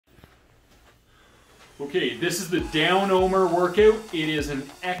Okay, this is the Down Omer workout. It is an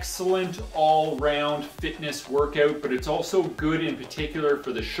excellent all-round fitness workout, but it's also good in particular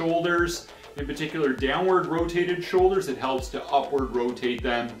for the shoulders, in particular downward rotated shoulders. It helps to upward rotate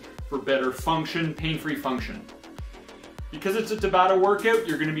them for better function, pain-free function. Because it's a Tabata workout,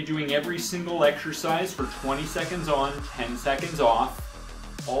 you're going to be doing every single exercise for 20 seconds on, 10 seconds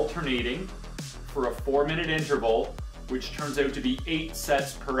off, alternating for a 4-minute interval, which turns out to be 8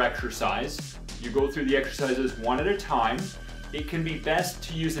 sets per exercise. You go through the exercises one at a time. It can be best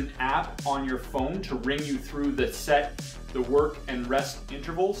to use an app on your phone to ring you through the set, the work and rest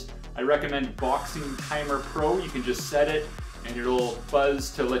intervals. I recommend Boxing Timer Pro. You can just set it and it'll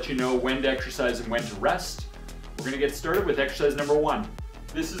buzz to let you know when to exercise and when to rest. We're gonna get started with exercise number 1.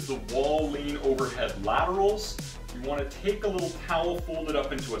 This is the wall lean overhead laterals. You wanna take a little towel, fold it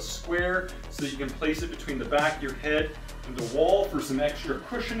up into a square so that you can place it between the back of your head and the wall for some extra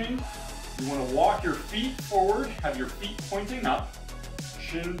cushioning. You want to walk your feet forward, have your feet pointing up,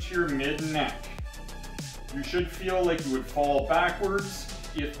 chin to your mid-neck. You should feel like you would fall backwards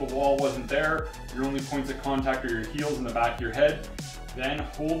if the wall wasn't there. Your only points of contact are your heels and the back of your head. Then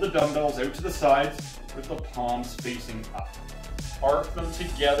hold the dumbbells out to the sides with the palms facing up. Arc them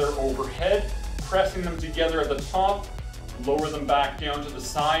together overhead, pressing them together at the top, lower them back down to the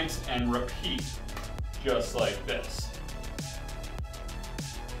sides, and repeat just like this.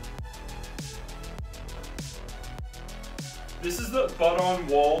 This is the butt on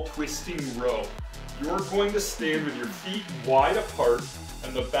wall twisting row. You're going to stand with your feet wide apart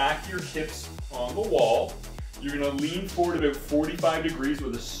and the back of your hips on the wall. You're going to lean forward about 45 degrees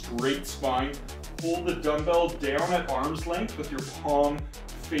with a straight spine. Hold the dumbbell down at arm's length with your palm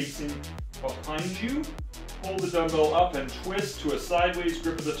facing behind you. Hold the dumbbell up and twist to a sideways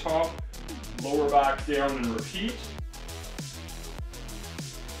grip at the top. Lower back down and repeat.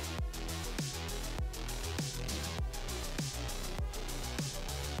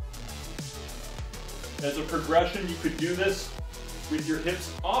 As a progression, you could do this with your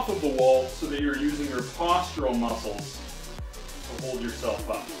hips off of the wall so that you're using your postural muscles to hold yourself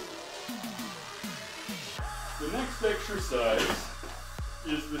up. The next exercise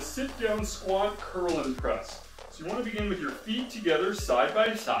is the sit-down squat curl and press. So you want to begin with your feet together side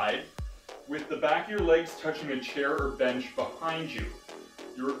by side with the back of your legs touching a chair or bench behind you.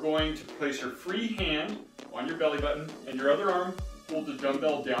 You're going to place your free hand on your belly button and your other arm hold the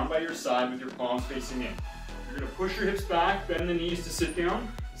dumbbell down by your side with your palms facing in. You're going to push your hips back, bend the knees to sit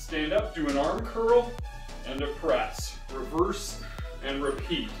down, stand up, do an arm curl and a press. Reverse and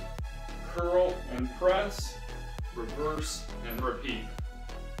repeat. Curl and press, reverse and repeat.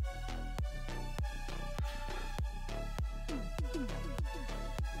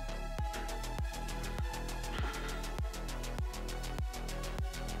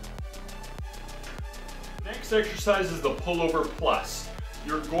 Next exercise is the pullover plus.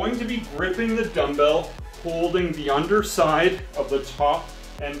 You're going to be gripping the dumbbell, holding the underside of the top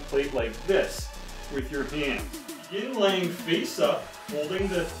end plate like this with your hand. Begin laying face up, holding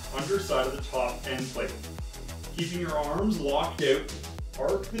the underside of the top end plate. Keeping your arms locked out,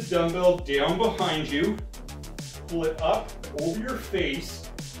 arc the dumbbell down behind you, pull it up over your face,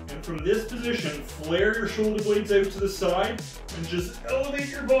 and from this position, flare your shoulder blades out to the side and just elevate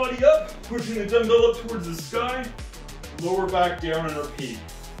your body up, pushing the dumbbell up towards the sky, lower back down and repeat.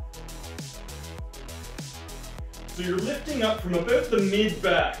 So you're lifting up from about the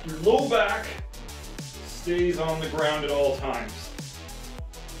mid-back. Your low back stays on the ground at all times.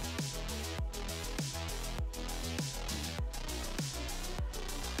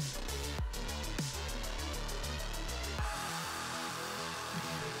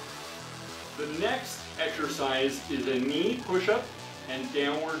 The next exercise is a knee push-up and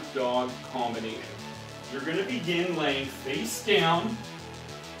downward dog combination. You're going to begin laying face down,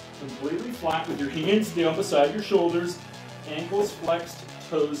 completely flat with your hands down beside your shoulders, ankles flexed,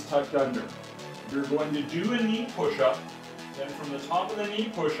 toes tucked under. You're going to do a knee push-up, then from the top of the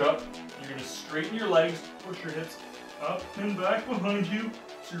knee push-up, you're going to straighten your legs, push your hips up and back behind you,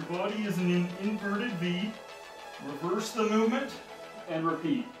 so your body is in an inverted V. Reverse the movement and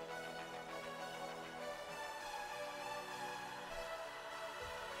repeat.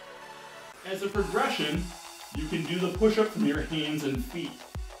 As a progression, you can do the push-up from your hands and feet.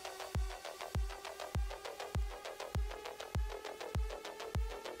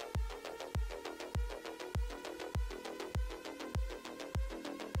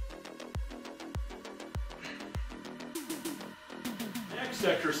 Next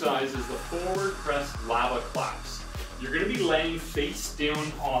exercise is the forward press lava claps. You're going to be laying face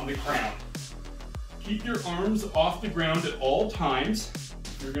down on the ground. Keep your arms off the ground at all times.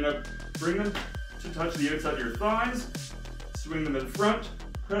 You're going to bring them to touch the outside of your thighs. Swing them in front,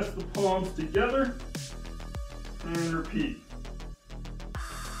 press the palms together, and repeat.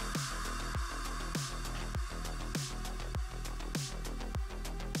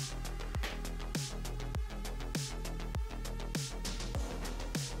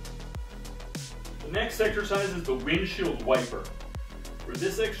 The next exercise is the windshield wiper. For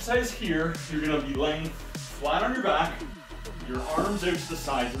this exercise here, you're going to be laying flat on your back, your arms out to the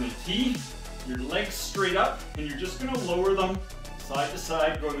sides in a T, your legs straight up, and you're just going to lower them side to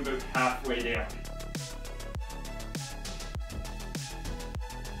side, going about halfway down.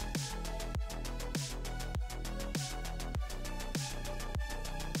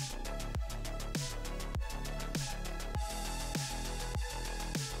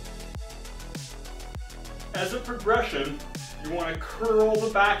 As a progression, you want to curl the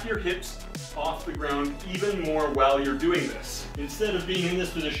back of your hips off the ground even more while you're doing this. Instead of being in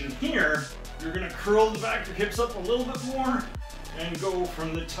this position here, you're going to curl the back of your hips up a little bit more and go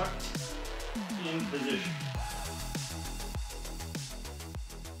from the tucked in position.